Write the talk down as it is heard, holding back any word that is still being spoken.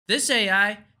This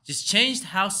AI just changed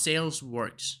how sales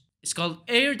works. It's called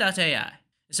Air.AI.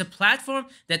 It's a platform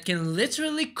that can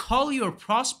literally call your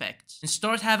prospects and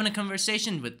start having a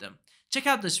conversation with them. Check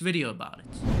out this video about it.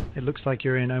 It looks like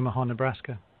you're in Omaha,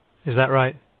 Nebraska. Is that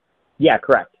right? Yeah,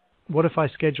 correct. What if I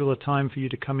schedule a time for you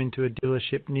to come into a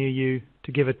dealership near you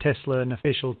to give a Tesla an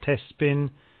official test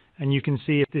spin, and you can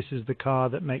see if this is the car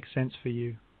that makes sense for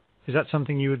you? Is that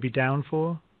something you would be down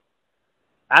for?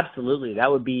 Absolutely. That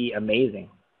would be amazing.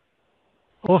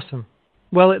 Awesome.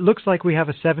 Well, it looks like we have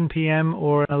a 7 p.m.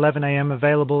 or an 11 a.m.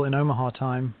 available in Omaha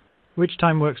time. Which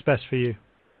time works best for you?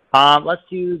 Let's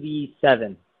do the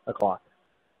 7 o'clock.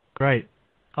 Great.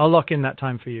 I'll lock in that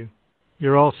time for you.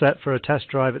 You're all set for a test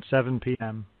drive at 7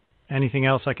 p.m. Anything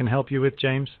else I can help you with,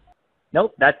 James?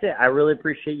 Nope, that's it. I really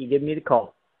appreciate you giving me the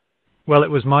call. Well, it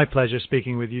was my pleasure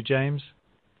speaking with you, James.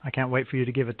 I can't wait for you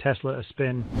to give a Tesla a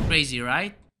spin. Crazy,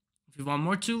 right? If you want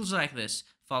more tools like this,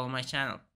 follow my channel.